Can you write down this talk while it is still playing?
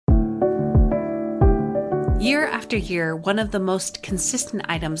Year after year, one of the most consistent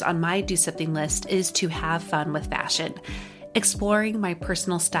items on my do something list is to have fun with fashion. Exploring my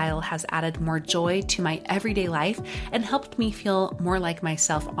personal style has added more joy to my everyday life and helped me feel more like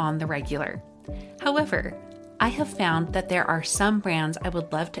myself on the regular. However, I have found that there are some brands I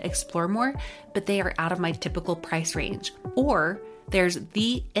would love to explore more, but they are out of my typical price range. Or there's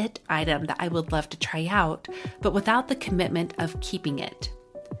the it item that I would love to try out, but without the commitment of keeping it.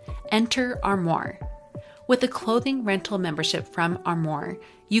 Enter Armoire. With a clothing rental membership from Armoire,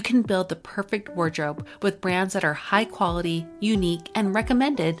 you can build the perfect wardrobe with brands that are high quality, unique, and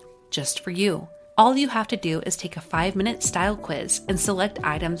recommended just for you. All you have to do is take a 5-minute style quiz and select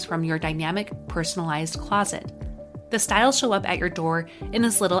items from your dynamic, personalized closet. The styles show up at your door in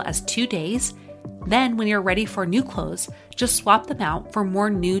as little as 2 days. Then, when you're ready for new clothes, just swap them out for more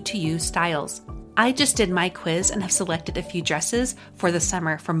new-to-you styles. I just did my quiz and have selected a few dresses for the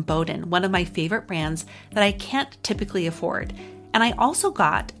summer from Boden, one of my favorite brands that I can't typically afford. And I also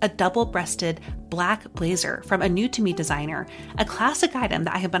got a double-breasted black blazer from a new-to-me designer, a classic item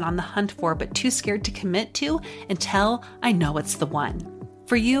that I have been on the hunt for but too scared to commit to until I know it's the one.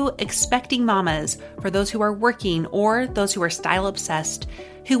 For you expecting mamas, for those who are working or those who are style-obsessed,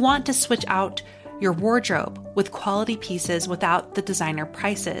 who want to switch out your wardrobe with quality pieces without the designer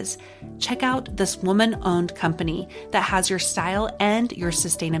prices, check out this woman-owned company that has your style and your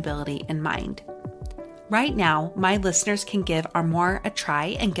sustainability in mind. Right now, my listeners can give Armoire a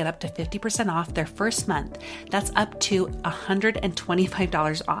try and get up to 50% off their first month. That's up to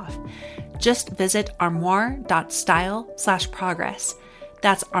 $125 off. Just visit armoire.style/progress.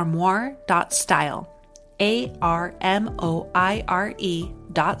 That's armoire.style.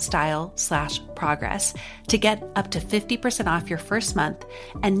 ARMOIRE.style/progress to get up to 50% off your first month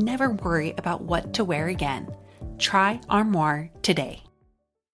and never worry about what to wear again. Try Armoire today.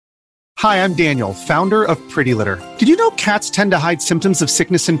 Hi, I'm Daniel, founder of Pretty Litter. Did you know cats tend to hide symptoms of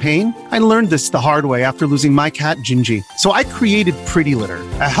sickness and pain? I learned this the hard way after losing my cat, Gingy. So I created Pretty Litter,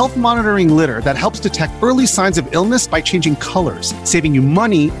 a health monitoring litter that helps detect early signs of illness by changing colors, saving you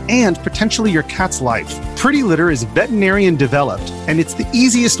money and potentially your cat's life. Pretty Litter is veterinarian developed, and it's the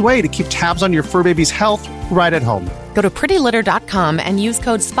easiest way to keep tabs on your fur baby's health right at home. Go to prettylitter.com and use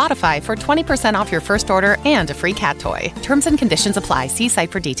code SPOTIFY for 20% off your first order and a free cat toy. Terms and conditions apply. See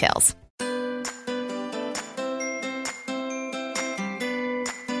site for details.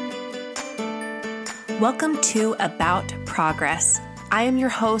 Welcome to About Progress. I am your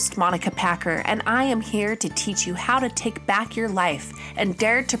host, Monica Packer, and I am here to teach you how to take back your life and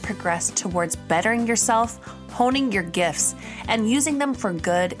dare to progress towards bettering yourself, honing your gifts, and using them for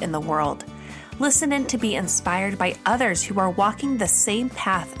good in the world. Listen in to be inspired by others who are walking the same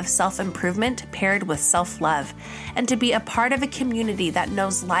path of self-improvement paired with self-love, and to be a part of a community that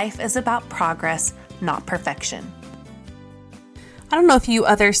knows life is about progress, not perfection. I don't know if you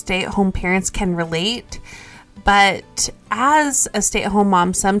other stay-at-home parents can relate, but as a stay-at-home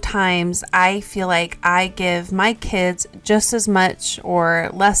mom, sometimes I feel like I give my kids just as much or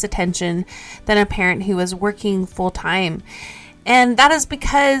less attention than a parent who is working full-time. And that is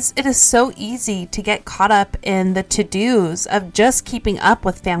because it is so easy to get caught up in the to-dos of just keeping up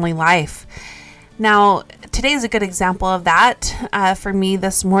with family life. Now, today is a good example of that. For me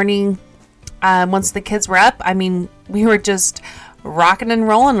this morning, once the kids were up, we were just rocking and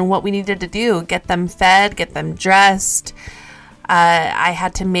rolling on what we needed to do. Get them fed, get them dressed. I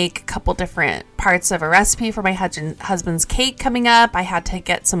had to make a couple different parts of a recipe for my husband's cake coming up. I had to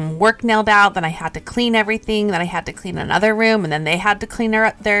get some work nailed out. Then I had to clean everything. Then I had to clean another room. And then they had to clean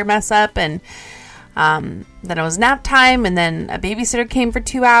their mess up. And then it was nap time. And then a babysitter came for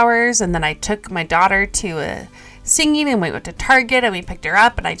 2 hours. And then I took my daughter to singing. And we went to Target. And we picked her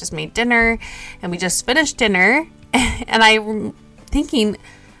up. And I just made dinner. And we just finished dinner. And I'm thinking,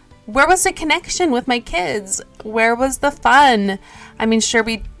 where was the connection with my kids? Where was the fun? Sure,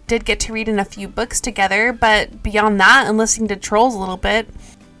 we did get to read in a few books together, but beyond that and listening to trolls a little bit,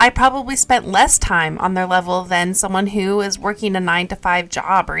 I probably spent less time on their level than someone who is working a 9-to-5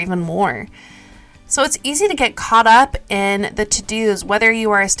 job or even more. So it's easy to get caught up in the to-dos, whether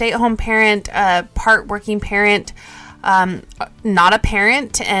you are a stay-at-home parent, a part-working parent, not a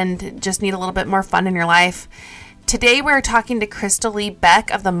parent, and just need a little bit more fun in your life. Today we're talking to Crystal Lee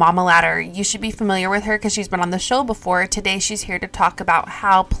Beck of the Mama Ladder. You should be familiar with her because she's been on the show before. Today she's here to talk about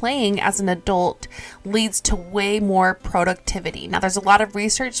how playing as an adult leads to way more productivity. Now there's a lot of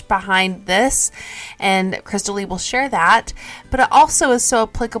research behind this, and Crystal Lee will share that, but it also is so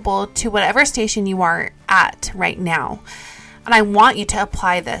applicable to whatever station you are at right now. And I want you to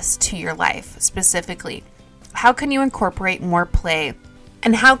apply this to your life specifically. How can you incorporate more play?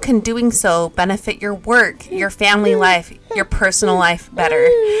 And how can doing so benefit your work, your family life, your personal life better?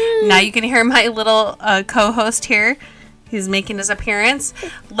 Now you can hear my little co-host here. He's making his appearance.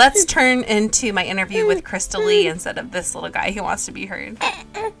 Let's turn into my interview with Crystal Lee instead of this little guy who wants to be heard.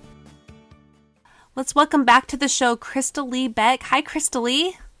 Let's welcome back to the show Crystal Lee Beck. Hi, Crystal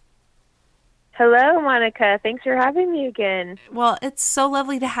Lee. Hello, Monica. Thanks for having me again. Well, it's so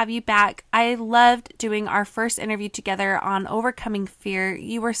lovely to have you back. I loved doing our first interview together on overcoming fear.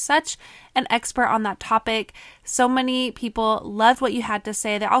 You were such an expert on that topic. So many people loved what you had to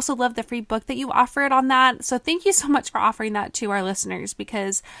say. They also loved the free book that you offered on that. So thank you so much for offering that to our listeners,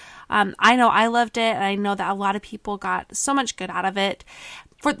 because I know I loved it, and I know that a lot of people got so much good out of it.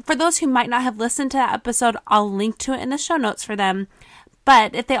 For those who might not have listened to that episode, I'll link to it in the show notes for them.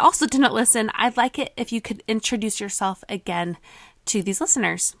 But if they also didn't listen, I'd like it if you could introduce yourself again to these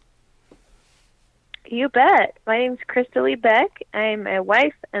listeners. You bet. My name's Crystal Lee Beck. I'm a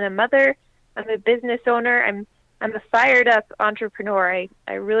wife and a mother. I'm a business owner. I'm a fired up entrepreneur.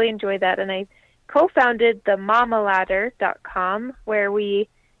 I really enjoy that. And I co-founded the MamaLadder.com, where we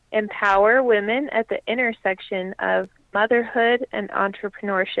empower women at the intersection of motherhood and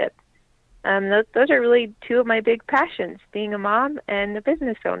entrepreneurship. Those are really two of my big passions, being a mom and a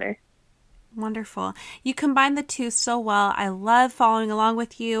business owner. Wonderful. You combine the two so well. I love following along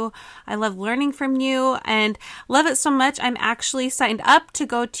with you. I love learning from you and love it so much. I'm actually signed up to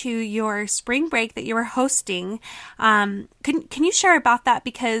go to your spring break that you were hosting. Can you share about that?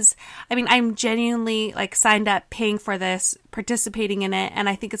 Because I'm genuinely signed up, paying for this, participating in it. And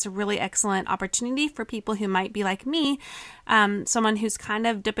I think it's a really excellent opportunity for people who might be like me, someone who's kind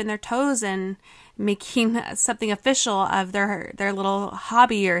of dipping their toes and making something official of their little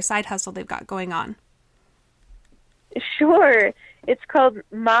hobby or side hustle they've got going on. Sure. It's called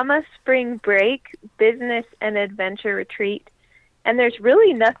Mama Spring Break Business and Adventure Retreat. And there's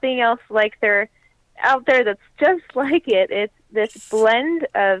really nothing else out there that's just like it. It's this blend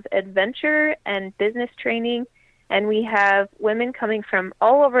of adventure and business training. And we have women coming from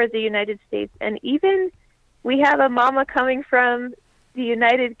all over the United States. And even we have a mama coming from the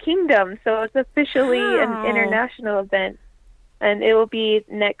United Kingdom, so it's officially an international event, and it will be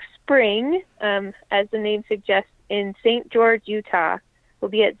next spring, as the name suggests, in St. George, Utah.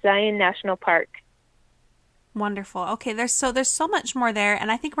 We'll be at Zion National Park. Wonderful. Okay, there's so much more there, and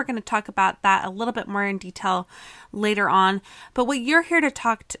I think we're going to talk about that a little bit more in detail later on. But what you're here to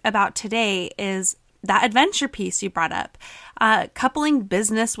talk about today is that adventure piece you brought up. Coupling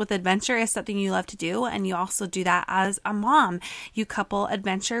business with adventure is something you love to do, and you also do that as a mom. You couple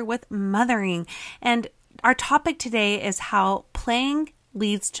adventure with mothering. And our topic today is how playing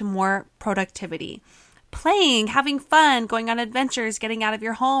leads to more productivity. Playing, having fun, going on adventures, getting out of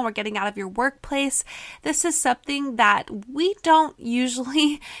your home or getting out of your workplace. This is something that we don't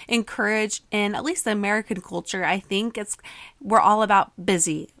usually encourage in at least the American culture. I think we're all about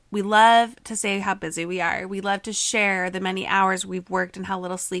busy. We love to say how busy we are. We love to share the many hours we've worked and how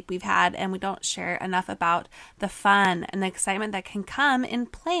little sleep we've had, and we don't share enough about the fun and the excitement that can come in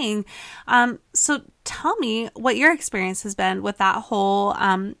playing. So tell me what your experience has been with that whole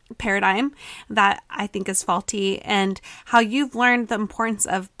paradigm that I think is faulty, and how you've learned the importance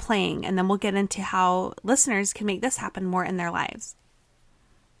of playing, and then we'll get into how listeners can make this happen more in their lives.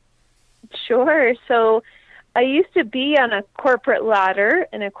 Sure. So I used to be on a corporate ladder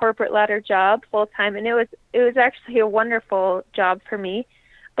job full time, and it was actually a wonderful job for me,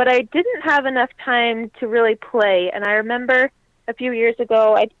 but I didn't have enough time to really play. And I remember a few years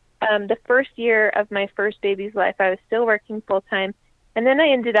ago, the first year of my first baby's life, I was still working full time, and then I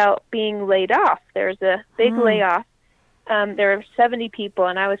ended up being laid off. There was a big layoff. There were 70 people,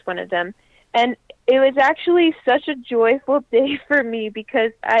 and I was one of them. And it was actually such a joyful day for me,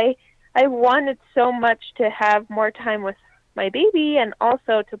 because I wanted so much to have more time with my baby and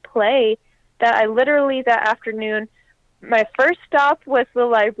also to play, that I literally that afternoon, my first stop was the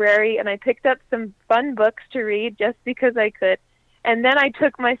library, and I picked up some fun books to read just because I could. And then I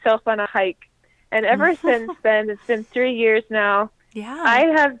took myself on a hike. And ever since then, it's been 3 years now,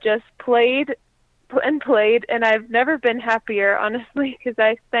 I have just played and played, and I've never been happier, honestly, because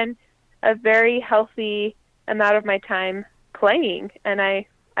I spend a very healthy amount of my time playing. And I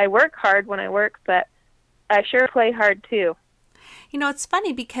work hard when I work, but I sure play hard too. You know, it's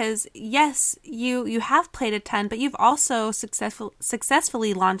funny because, yes, you have played a ton, but you've also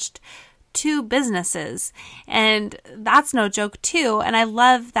successfully launched 2 businesses, and that's no joke too. And I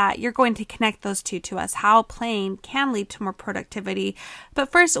love that you're going to connect those two to us, how playing can lead to more productivity.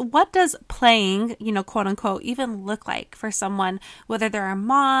 But first, what does playing, quote unquote, even look like for someone, whether they're a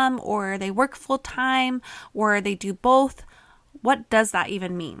mom or they work full time or they do both? What does that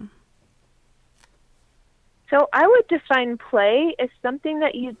even mean? So I would define play as something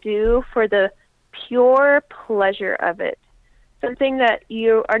that you do for the pure pleasure of it. Something that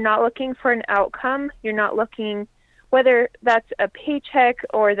you are not looking for an outcome. You're not looking, whether that's a paycheck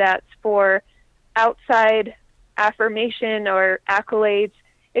or that's for outside affirmation or accolades.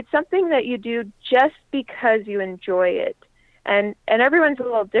 It's something that you do just because you enjoy it. And everyone's a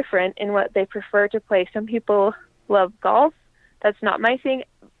little different in what they prefer to play. Some people love golf. That's not my thing.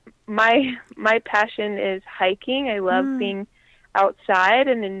 My passion is hiking. I love being outside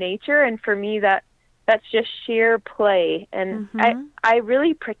and in nature. And for me, that's just sheer play. And I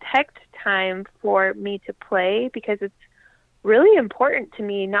really protect time for me to play because it's really important to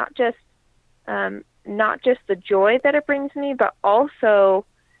me, not just the joy that it brings me, but also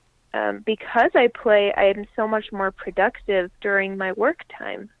because I play, I am so much more productive during my work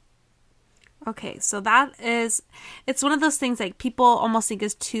time. Okay, so it's one of those things like people almost think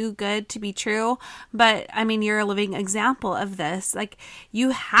is too good to be true, but I mean, you're a living example of this. Like,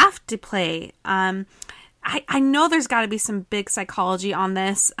 you have to play. I know there's got to be some big psychology on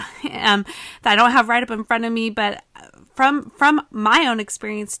this that I don't have right up in front of me, but from my own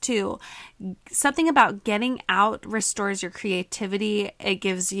experience too, something about getting out restores your creativity. It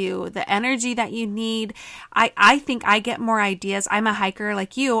gives you the energy that you need. I think I get more ideas. I'm a hiker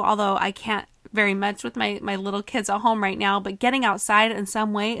like you, although I can't very much with my little kids at home right now, but getting outside in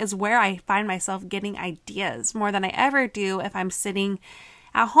some way is where I find myself getting ideas more than I ever do if I'm sitting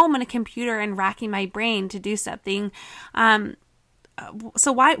at home on a computer and racking my brain to do something.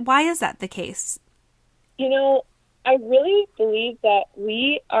 So why is that the case? You know, I really believe that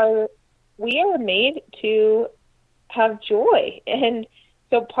we are made to have joy. And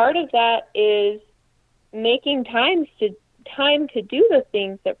so part of that is making time to do the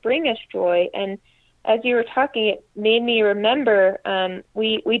things that bring us joy. And as you were talking, it made me remember,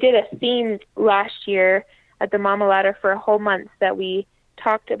 we did a theme last year at the Mama Ladder for a whole month that we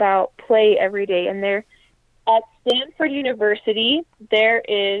talked about play every day. And there at Stanford University, there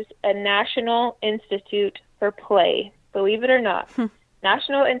is a National Institute for Play, believe it or not.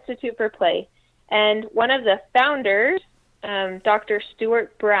 National Institute for Play. And one of the founders, Dr.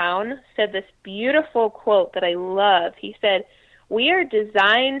 Stuart Brown, said this beautiful quote that I love. He said, "We are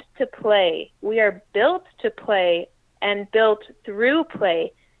designed to play. We are built to play and built through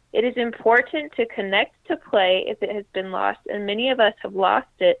play. It is important to connect to play if it has been lost, and many of us have lost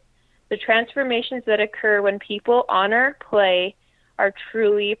it. The transformations that occur when people honor play are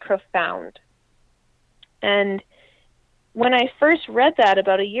truly profound." And when I first read that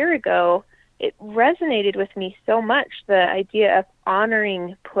about a year ago, it resonated with me so much, the idea of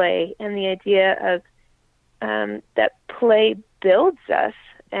honoring play and the idea of that play builds us.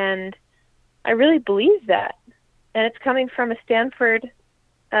 And I really believe that. And it's coming from a Stanford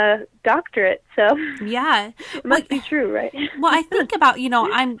doctorate, so yeah, it must be true, right? Well, I think about,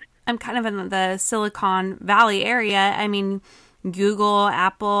 I'm kind of in the Silicon Valley area. I mean, Google,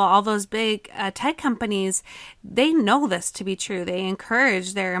 Apple, all those big tech companies, they know this to be true. They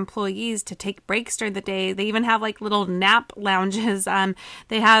encourage their employees to take breaks during the day. They even have like little nap lounges.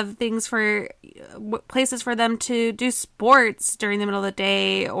 They have things for places for them to do sports during the middle of the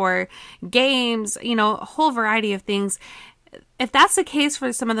day or games, a whole variety of things. If that's the case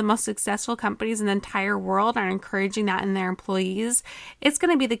for some of the most successful companies in the entire world are encouraging that in their employees, it's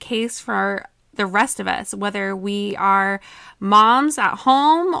going to be the case for the rest of us, whether we are moms at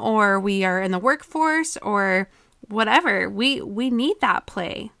home or we are in the workforce or whatever. We need that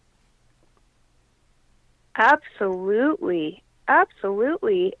play. Absolutely.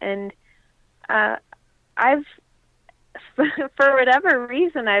 And I've, for whatever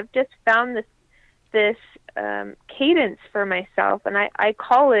reason, I've just found this cadence for myself, and I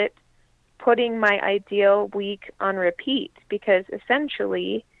call it putting my ideal week on repeat, because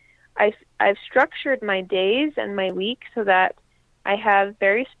essentially I've structured my days and my week so that I have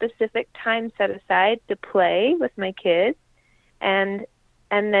very specific time set aside to play with my kids and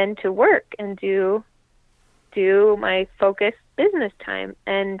then to work and do my focused business time.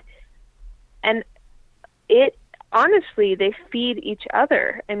 And it honestly, they feed each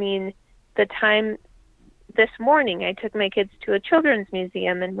other. I mean, the time this morning I took my kids to a children's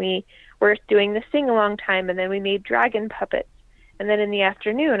museum and we were doing the sing-along time, and then we made dragon puppets. And then in the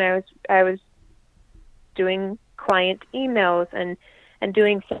afternoon, I was doing client emails and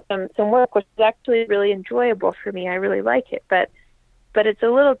doing some work, which is actually really enjoyable for me. I really like it, but it's a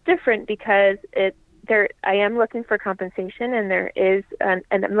little different because I am looking for compensation, and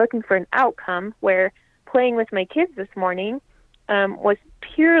and I'm looking for an outcome. Where playing with my kids this morning was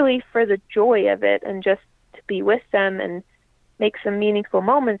purely for the joy of it and just to be with them make some meaningful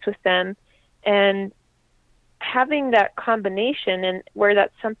moments with them. And having that combination, and where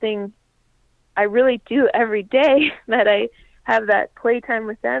that's something I really do every day, that I have that playtime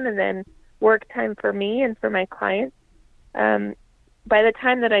with them and then work time for me and for my clients. By the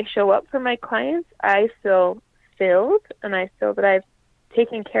time that I show up for my clients, I feel filled, and I feel that I've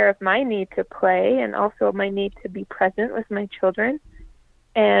taken care of my need to play and also my need to be present with my children.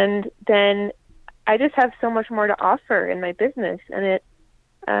 And then I just have so much more to offer in my business, and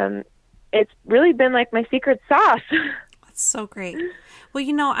it's really been like my secret sauce. That's so great. Well,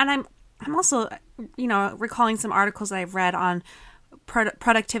 and I'm also, recalling some articles that I've read on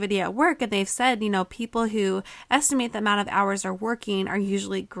productivity at work, and they've said, people who estimate the amount of hours they're working are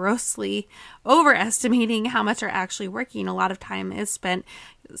usually grossly overestimating how much are actually working. A lot of time is spent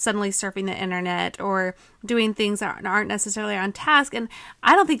suddenly surfing the internet or doing things that aren't necessarily on task. And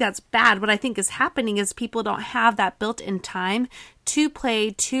I don't think that's bad. What I think is happening is people don't have that built-in time to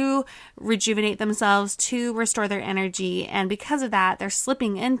play, to rejuvenate themselves, to restore their energy. And because of that, they're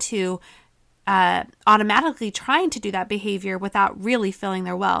slipping into automatically trying to do that behavior without really feeling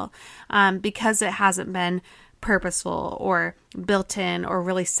their well, because it hasn't been purposeful or built in or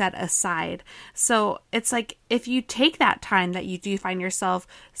really set aside. So it's like, if you take that time that you do find yourself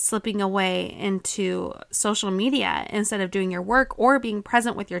slipping away into social media instead of doing your work or being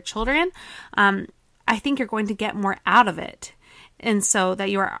present with your children, I think you're going to get more out of it. And so that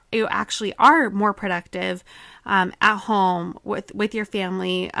you actually are more productive at home with your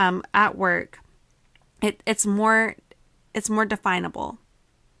family, at work. It's more definable,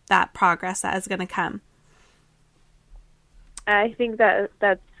 that progress that is going to come. I think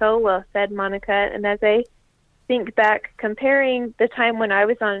that's so well said, Monica. And as I think back, comparing the time when I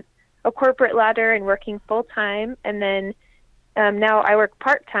was on a corporate ladder and working full time, and then now I work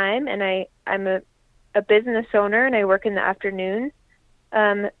part time, and I'm a business owner, and I work in the afternoon.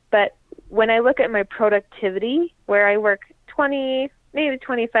 But when I look at my productivity, where I work 20, maybe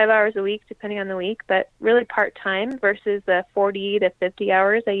 25 hours a week, depending on the week, but really part-time versus the 40 to 50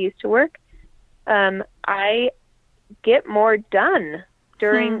 hours I used to work, I get more done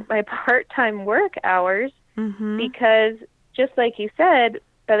during my part-time work hours, because just like you said,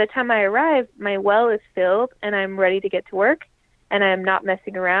 by the time I arrive, my well is filled and I'm ready to get to work, and I'm not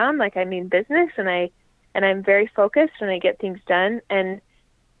messing around. Like, I mean business, and I'm very focused, and I get things done, and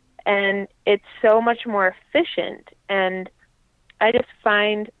it's so much more efficient. And I just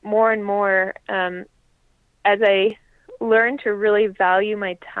find more and more, as I learn to really value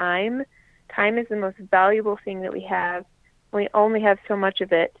my time is the most valuable thing that we have. We only have so much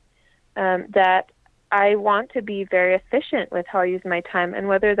of it, that I want to be very efficient with how I use my time. And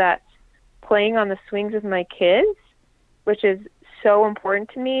whether that's playing on the swings with my kids, which is so important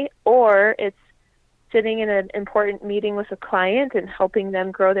to me, or it's sitting in an important meeting with a client and helping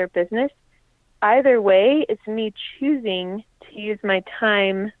them grow their business, either way, it's me choosing to use my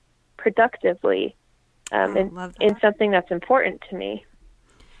time productively in something that's important to me.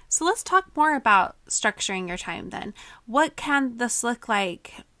 So let's talk more about structuring your time then. What can this look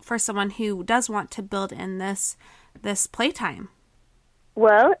like for someone who does want to build in this playtime?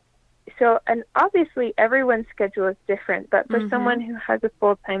 Well, and obviously everyone's schedule is different, but for someone who has a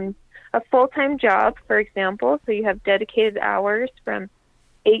full-time job, for example, so you have dedicated hours from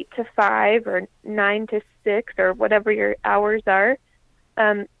 8 to 5 or 9 to 6 or whatever your hours are,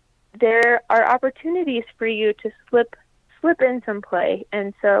 there are opportunities for you to slip in some play.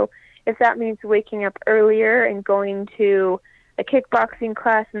 And so if that means waking up earlier and going to a kickboxing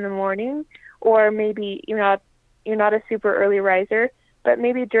class in the morning, or maybe you're not a super early riser, but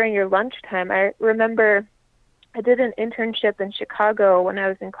maybe during your lunchtime. I remember I did an internship in Chicago when I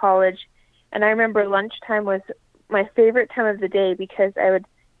was in college, and I remember lunchtime was my favorite time of the day, because I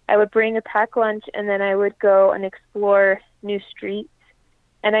would bring a packed lunch, and then I would go and explore new streets.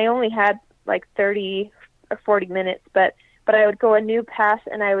 And I only had like 30 or 40 minutes, but I would go a new path,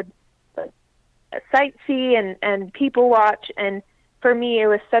 and I would sightsee and people watch. And for me, it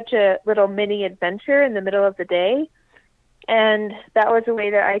was such a little mini adventure in the middle of the day. And that was a way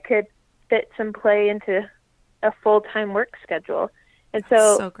that I could fit some play into a full-time work schedule. And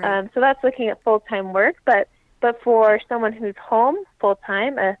so that's looking at full-time work, but for someone who's home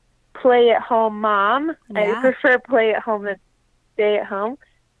full-time, a play-at-home mom, I prefer play-at-home than stay-at-home.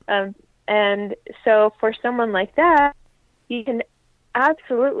 And so for someone like that, you can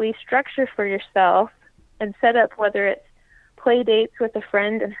absolutely structure for yourself and set up, whether it's play dates with a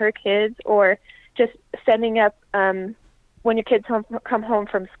friend and her kids, or just setting up when your kids come home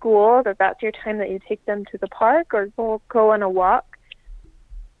from school, that's your time that you take them to the park or go on a walk.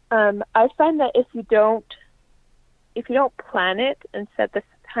 I find that if you don't don't plan it and set this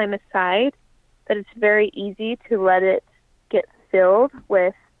time aside, that it's very easy to let it get filled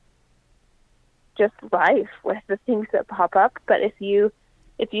with just life, with the things that pop up. But if you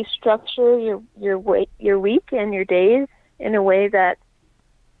structure your week and your days in a way that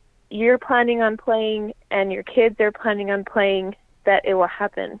you're planning on playing and your kids are planning on playing, that it will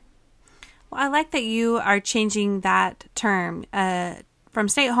happen. Well, I like that you are changing that term from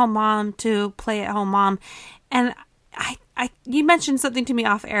stay-at-home mom to play-at-home mom. And you mentioned something to me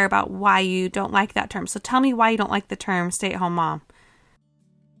off air about why you don't like that term. So tell me why you don't like the term stay-at-home mom.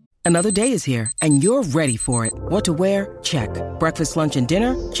 Another day is here, and you're ready for it. What to wear? Check. Breakfast, lunch, and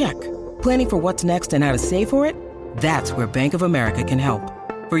dinner? Check. Planning for what's next and how to save for it? That's where Bank of America can help.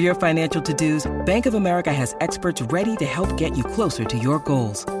 For your financial to-dos, Bank of America has experts ready to help get you closer to your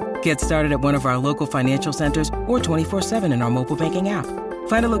goals. Get started at one of our local financial centers or 24/7 in our mobile banking app.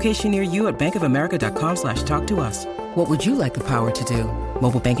 Find a location near you at bankofamerica.com/talktous. What would you like the power to do?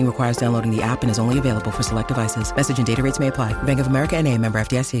 Mobile banking requires downloading the app and is only available for select devices. Message and data rates may apply. Bank of America N.A., member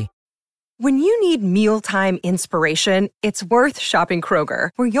FDIC. When you need mealtime inspiration, it's worth shopping Kroger,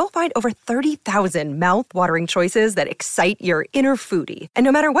 where you'll find over 30,000 mouth-watering choices that excite your inner foodie. And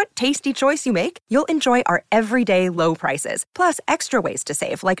no matter what tasty choice you make, you'll enjoy our everyday low prices, plus extra ways to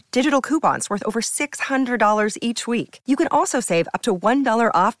save, like digital coupons worth over $600 each week. You can also save up to $1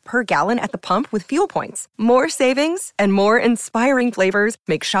 off per gallon at the pump with fuel points. More savings and more inspiring flavors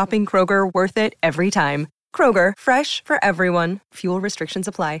make shopping Kroger worth it every time. Kroger, fresh for everyone. Fuel restrictions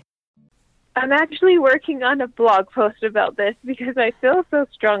apply. I'm actually working on a blog post about this because I feel so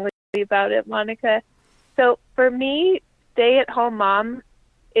strongly about it, Monica. So for me, stay-at-home mom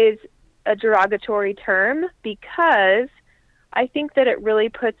is a derogatory term because I think that it really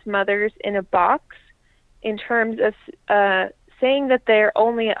puts mothers in a box in terms of saying that they're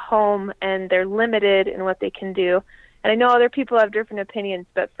only at home and they're limited in what they can do. And I know other people have different opinions,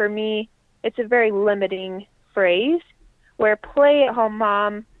 but for me, it's a very limiting phrase, where play-at-home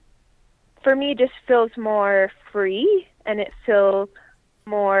mom for me just feels more free and it feels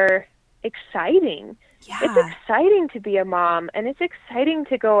more exciting. Yeah. It's exciting to be a mom, and it's exciting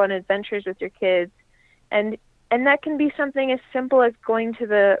to go on adventures with your kids. And that can be something as simple as going to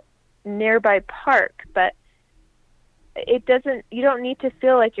the nearby park, but you don't need to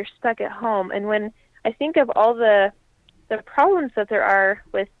feel like you're stuck at home. And when I think of all the problems that there are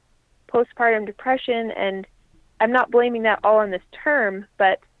with postpartum depression, and I'm not blaming that all on this term,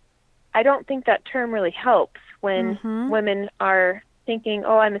 but I don't think that term really helps when women are thinking,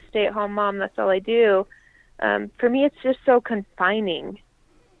 oh, I'm a stay-at-home mom, that's all I do. For me, it's just so confining.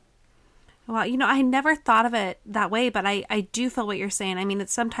 Well, I never thought of it that way, but I do feel what you're saying. I mean,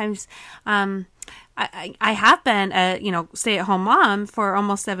 it's sometimes I have been a stay-at-home mom for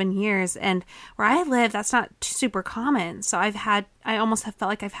almost 7 years, and where I live, that's not super common. So I almost have felt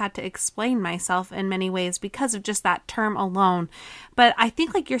like I've had to explain myself in many ways because of just that term alone. But I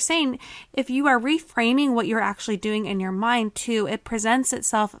think, like you're saying, if you are reframing what you're actually doing in your mind too, it presents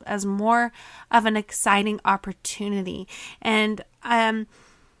itself as more of an exciting opportunity. And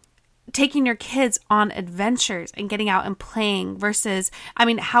taking your kids on adventures and getting out and playing versus,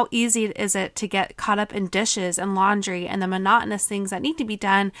 how easy is it to get caught up in dishes and laundry and the monotonous things that need to be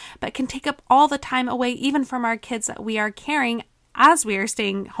done, but can take up all the time away even from our kids that we are caring as we are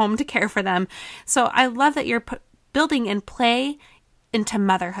staying home to care for them. So I love that you're building in play into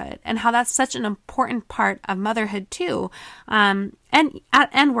motherhood and how that's such an important part of motherhood too. And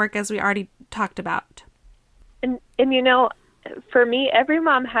work, as we already talked about. And for me, every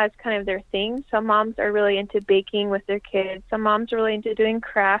mom has kind of their thing. Some moms are really into baking with their kids. Some moms are really into doing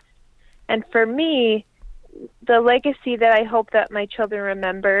crafts. And for me, the legacy that I hope that my children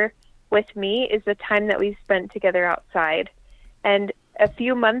remember with me is the time that we spent together outside. And a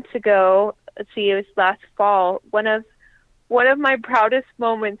few months ago, it was last fall, one of my proudest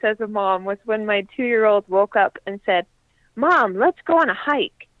moments as a mom was when my 2-year-old woke up and said, "Mom, let's go on a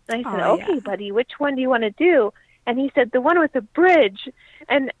hike." And I said, "Okay, buddy, which one do you want to do?" And he said, "The one with the bridge."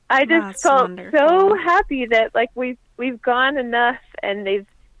 And I just felt so happy that we've gone enough, and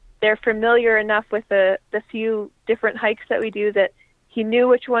they're familiar enough with the few different hikes that we do that he knew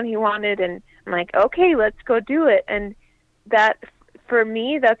which one he wanted. And I'm like, okay, let's go do it. And that, for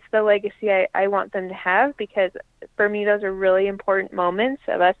me, that's the legacy I want them to have, because for me, those are really important moments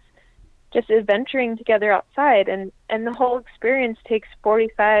of us just adventuring together outside. And the whole experience takes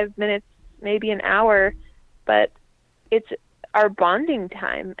 45 minutes, maybe an hour, but it's our bonding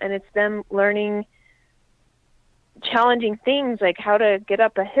time, and it's them learning challenging things like how to get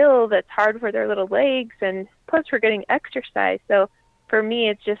up a hill that's hard for their little legs, and plus we're getting exercise. So for me,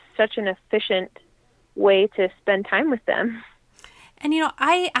 it's just such an efficient way to spend time with them. And,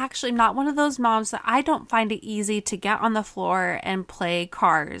 I actually am not one of those moms that I don't find it easy to get on the floor and play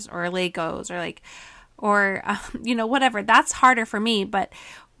cars or Legos or whatever. That's harder for me. But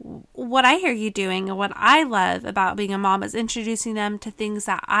what I hear you doing and what I love about being a mom is introducing them to things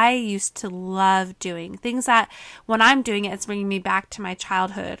that I used to love doing. Things that when I'm doing it, it's bringing me back to my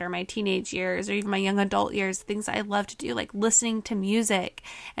childhood or my teenage years or even my young adult years, things that I love to do, like listening to music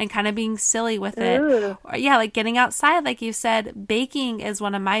and kind of being silly with it. Or, like getting outside, like you said. Baking is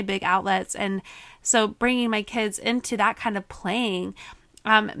one of my big outlets. And so bringing my kids into that kind of playing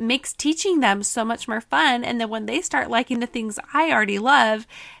makes teaching them so much more fun. And then when they start liking the things I already love,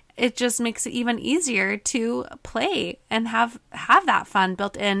 it just makes it even easier to play and have that fun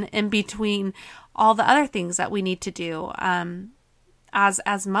built in between all the other things that we need to do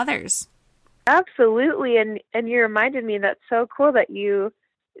as mothers. Absolutely. And you reminded me, that's so cool that you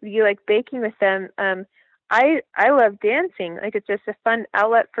like baking with them. I love dancing. Like, it's just a fun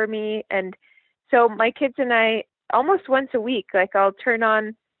outlet for me. And so my kids and I, almost once a week, like I'll turn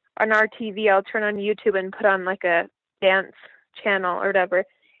on our TV, I'll turn on YouTube and put on like a dance channel or whatever.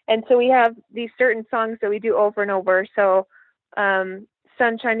 And so we have these certain songs that we do over and over. So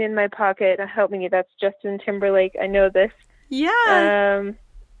Sunshine in My Pocket, help me, that's Justin Timberlake. I know this. Yeah.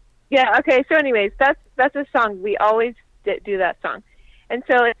 Yeah. Okay. So anyways, that's a song. We always do that song. And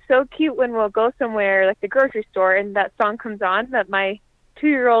so it's so cute when we'll go somewhere like the grocery store and that song comes on, that my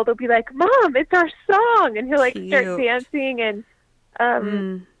 2-year-old will be like, Mom, it's our song. And he'll like start dancing.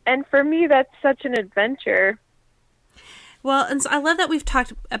 And for me, that's such an adventure. Well, and so I love that we've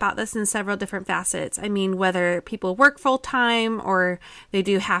talked about this in several different facets. I mean, whether people work full time or they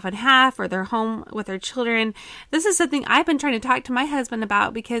do half and half, or they're home with their children. This is something I've been trying to talk to my husband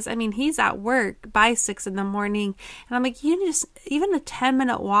about, because I mean, he's at work by 6 a.m. and I'm like, even a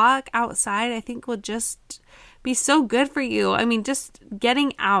 10-minute walk outside, I think will just be so good for you. I mean, just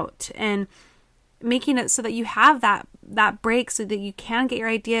getting out and making it so that you have that break so that you can get your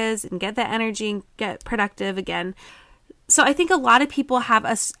ideas and get that energy and get productive again. So I think a lot of people have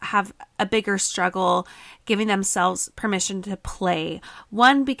a bigger struggle giving themselves permission to play.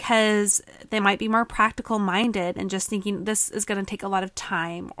 One, because they might be more practical minded and just thinking this is going to take a lot of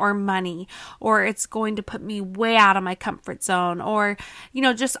time or money, or it's going to put me way out of my comfort zone, or,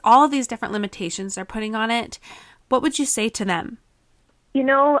 just all of these different limitations they're putting on it. What would you say to them?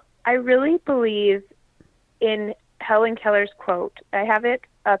 I really believe in Helen Keller's quote. I have it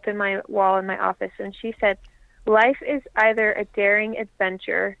up in my wall in my office, and she said, "Life is either a daring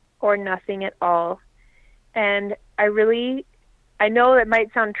adventure or nothing at all." And I know it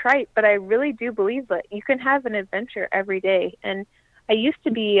might sound trite, but I really do believe that you can have an adventure every day. And I used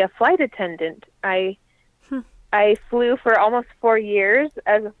to be a flight attendant. I flew for almost 4 years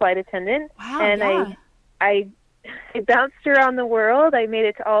as a flight attendant. Wow, and yeah. I bounced around the world. I made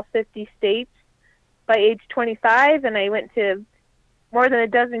it to all 50 states by age 25, and I went to more than a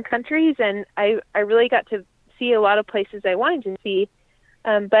dozen countries, and I really got to see a lot of places I wanted to see.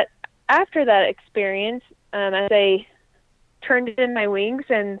 But after that experience, as I turned in my wings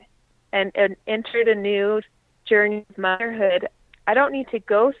and entered a new journey of motherhood, I don't need to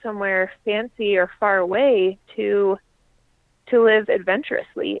go somewhere fancy or far away to live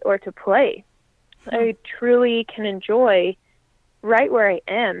adventurously or to play. I truly can enjoy right where I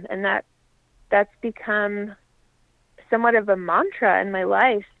am, and that's become somewhat of a mantra in my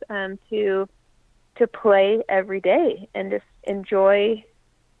life, to play every day and just enjoy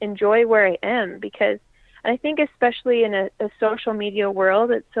where I am. Because I think especially in a social media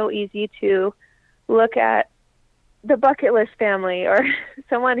world, it's so easy to look at the bucket list family or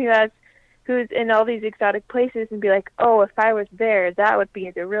someone who's in all these exotic places and be like, oh, if I was there, that would be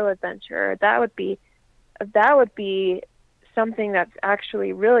the real adventure. Or that would be something that's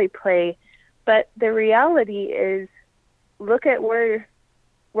actually really play. But the reality is, look at where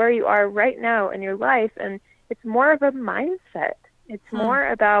you are right now in your life, and it's more of a mindset. It's more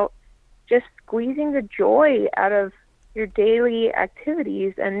about just squeezing the joy out of your daily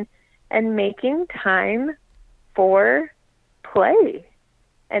activities and making time for play.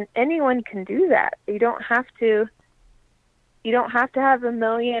 And anyone can do that. You don't have to have 1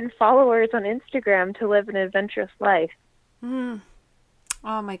 million followers on Instagram to live an adventurous life. Oh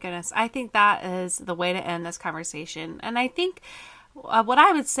my goodness. I think that is the way to end this conversation. And I think what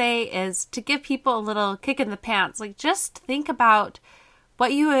I would say is to give people a little kick in the pants. Like, just think about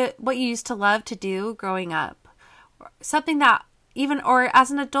what you used to love to do growing up. Something that or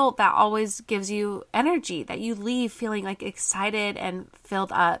as an adult that always gives you energy, that you leave feeling like excited and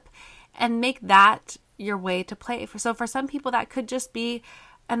filled up, and make that your way to play. So for some people, that could just be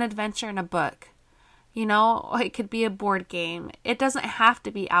an adventure in a book. You know, it could be a board game. It doesn't have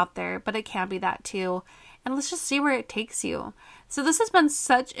to be out there, but it can be that too. And let's just see where it takes you. So this has been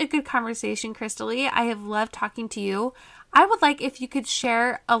such a good conversation, Crystalie. I have loved talking to you. I would like if you could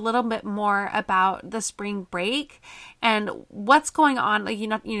share a little bit more about the spring break and what's going on. Like,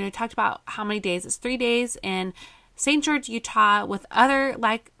 you talked about how many days. It's 3 days in St. George, Utah, with other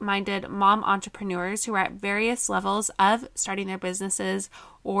like-minded mom entrepreneurs who are at various levels of starting their businesses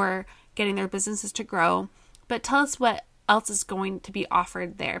or getting their businesses to grow. But tell us what else is going to be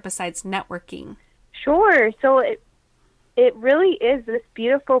offered there besides networking. Sure. So it really is this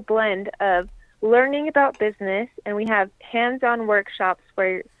beautiful blend of learning about business, and we have hands-on workshops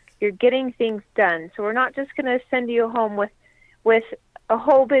where you're getting things done. So we're not just going to send you home with a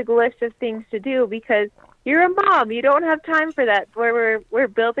whole big list of things to do because you're a mom. You don't have time for that. Where we're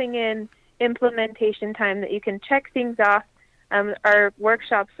building in implementation time that you can check things off. Our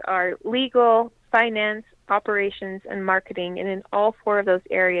workshops are legal, finance, operations, and marketing, and in all 4 of those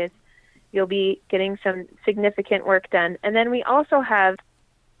areas, you'll be getting some significant work done. And then we also have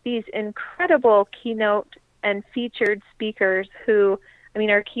these incredible keynote and featured speakers who,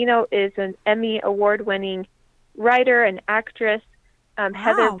 our keynote is an Emmy award-winning writer and actress, Wow.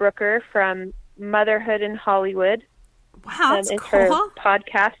 Heather Brooker from Motherhood in Hollywood. Wow, that's is cool. her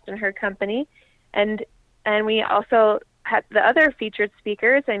podcast and her company. And we also have the other featured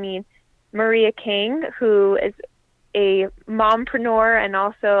speakers. Maria King, who is a mompreneur and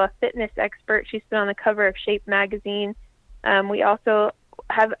also a fitness expert. She's been on the cover of Shape magazine. We also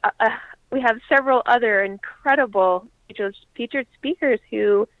have several other incredible featured speakers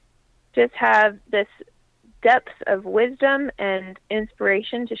who just have this depth of wisdom and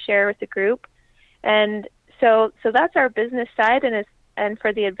inspiration to share with the group. And so that's our business side, and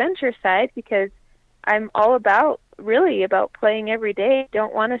for the adventure side, because I'm all about playing every day.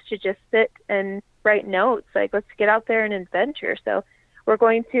 Don't want us to just sit and write notes. Like, let's get out there and adventure. So we're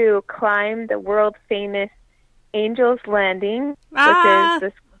going to climb the world famous Angel's Landing, which is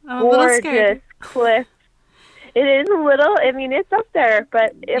this gorgeous cliff. It is a little, it's up there,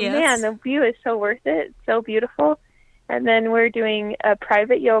 but man, the view is so worth it. It's so beautiful. And then we're doing a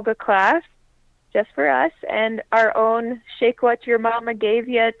private yoga class just for us and our own Shake What Your Mama Gave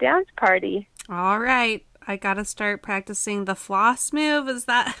You dance party. All right. I got to start practicing the floss move. Is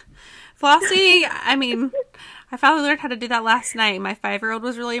that flossing? I finally learned how to do that last night. My 5-year-old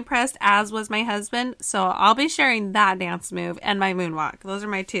was really impressed, as was my husband. So I'll be sharing that dance move and my moonwalk. Those are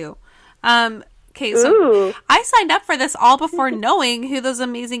my 2. Okay, so Ooh. I signed up for this all before knowing who those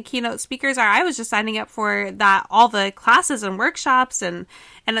amazing keynote speakers are. I was just signing up for that, all the classes and workshops and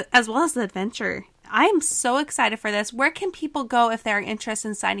as well as the adventure. I am so excited for this. Where can people go if they're interested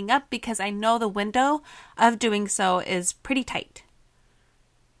in signing up? Because I know the window of doing so is pretty tight.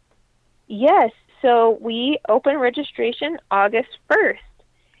 Yes. So we open registration August 1st,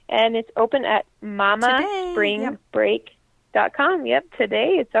 and it's open at mamaspringbreak.com. Yep,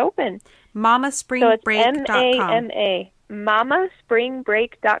 today it's open. Mamaspringbreak.com. So it's M-A-M-A,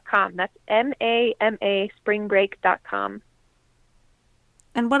 mamaspringbreak.com. That's M-A-M-A springbreak.com.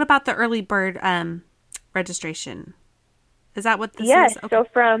 And what about the early bird registration? Is that what this is? Yes, Okay. So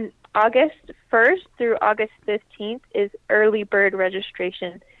from August 1st through August 15th is early bird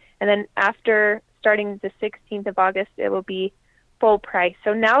registration. And then after starting the 16th of August, it will be full price.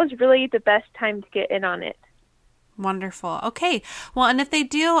 So now is really the best time to get in on it. Wonderful. Okay. Well, and if they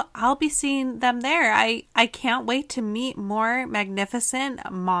do, I'll be seeing them there. I can't wait to meet more magnificent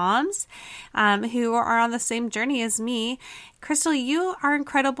moms who are on the same journey as me. Crystalie, you are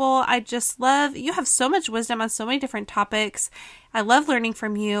incredible. I just love, you have so much wisdom on so many different topics. I love learning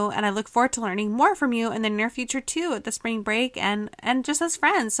from you, and I look forward to learning more from you in the near future too, at the spring break and just as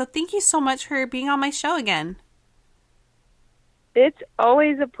friends. So thank you so much for being on my show again. It's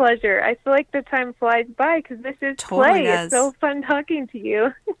always a pleasure. I feel like the time flies by because this is Totally play. does. It's so fun talking to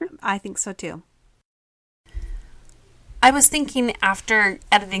you. I think so too. I was thinking after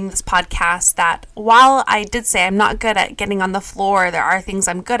editing this podcast that while I did say I'm not good at getting on the floor, there are things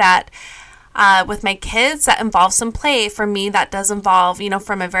I'm good at. With my kids, that involves some play. For me, that does involve,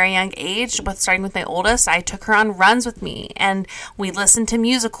 from a very young age, starting with my oldest, I took her on runs with me, and we listened to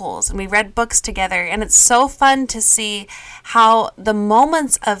musicals, and we read books together, and it's so fun to see how the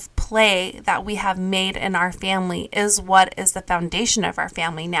moments of play that we have made in our family is what is the foundation of our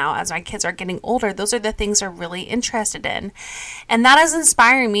family now. As my kids are getting older, those are the things they're really interested in, and that is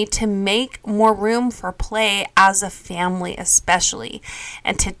inspiring me to make more room for play as a family, especially,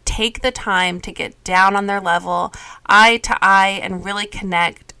 and to take the time to get down on their level, eye to eye, and really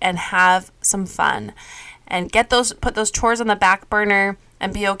connect and have some fun, and put those chores on the back burner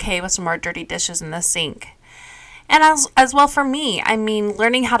and be okay with some more dirty dishes in the sink. And as well for me, I mean,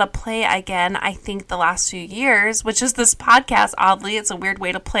 learning how to play again, I think the last few years, which is this podcast, oddly, it's a weird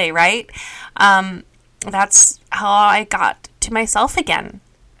way to play, right? That's how I got to myself again.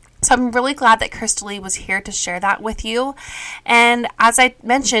 So I'm really glad that Crystalie was here to share that with you. And as I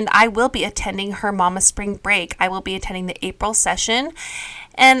mentioned, I will be attending her Mama Spring Break. I will be attending the April session.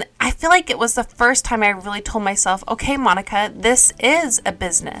 And I feel like it was the first time I really told myself, okay, Monica, this is a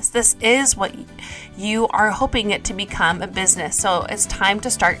business. This is what you are hoping it to become, a business. So it's time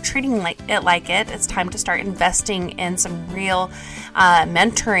to start treating it like it. It's time to start investing in some real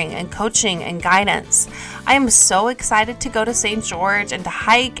mentoring and coaching and guidance. I am so excited to go to St. George and to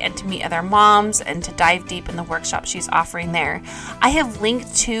hike and to meet other moms and to dive deep in the workshop she's offering there. I have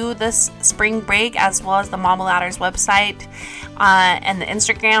linked to this spring break as well as the Mama Ladders website and the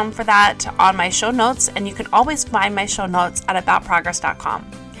Instagram for that on my show notes, and you can always find my show notes at aboutprogress.com.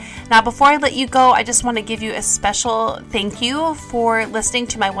 Now, before I let you go, I just want to give you a special thank you for listening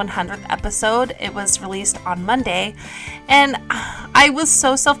to my 100th episode. It was released on Monday, and I was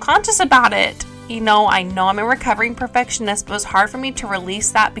so self-conscious about it. I know I'm a recovering perfectionist, but it was hard for me to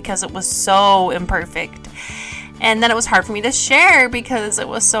release that because it was so imperfect. And then it was hard for me to share because it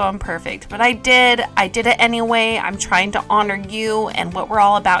was so imperfect. But I did it anyway. I'm trying to honor you and what we're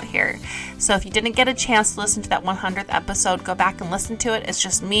all about here. So if you didn't get a chance to listen to that 100th episode, go back and listen to it. It's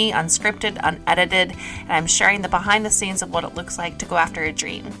just me, unscripted, unedited, and I'm sharing the behind the scenes of what it looks like to go after a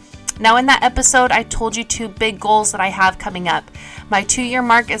dream. Now, in that episode, I told you 2 big goals that I have coming up. My 2-year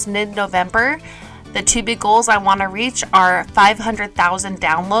mark is mid-November. The 2 big goals I want to reach are 500,000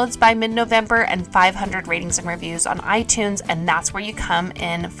 downloads by mid-November and 500 ratings and reviews on iTunes, and that's where you come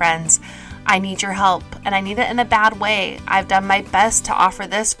in, friends. I need your help, and I need it in a bad way. I've done my best to offer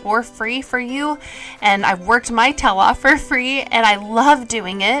this for free for you, and I've worked my tail off for free, and I love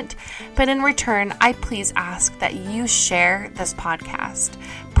doing it. But in return, I please ask that you share this podcast.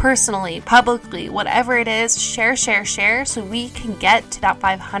 Personally, publicly, whatever it is, share so we can get to that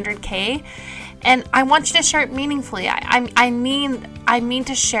 500K. And I want you to share it meaningfully. I mean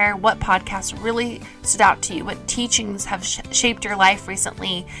to share what podcasts really stood out to you, what teachings have shaped your life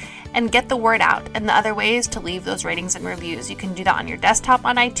recently, and get the word out. And the other way is to leave those ratings and reviews. You can do that on your desktop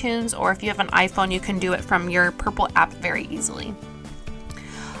on iTunes, or if you have an iPhone, you can do it from your Purple app very easily.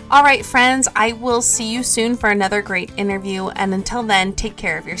 All right, friends, I will see you soon for another great interview. And until then, take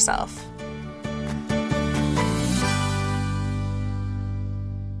care of yourself.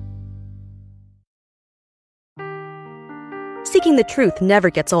 Seeking the truth never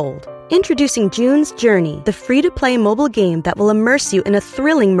gets old. Introducing June's Journey, the free-to-play mobile game that will immerse you in a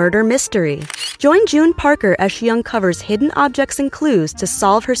thrilling murder mystery. Join June Parker as she uncovers hidden objects and clues to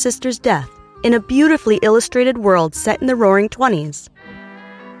solve her sister's death in a beautifully illustrated world set in the Roaring '20s.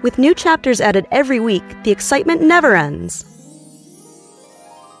 With new chapters added every week, the excitement never ends.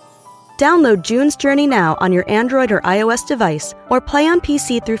 Download June's Journey now on your Android or iOS device, or play on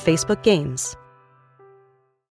PC through Facebook Games.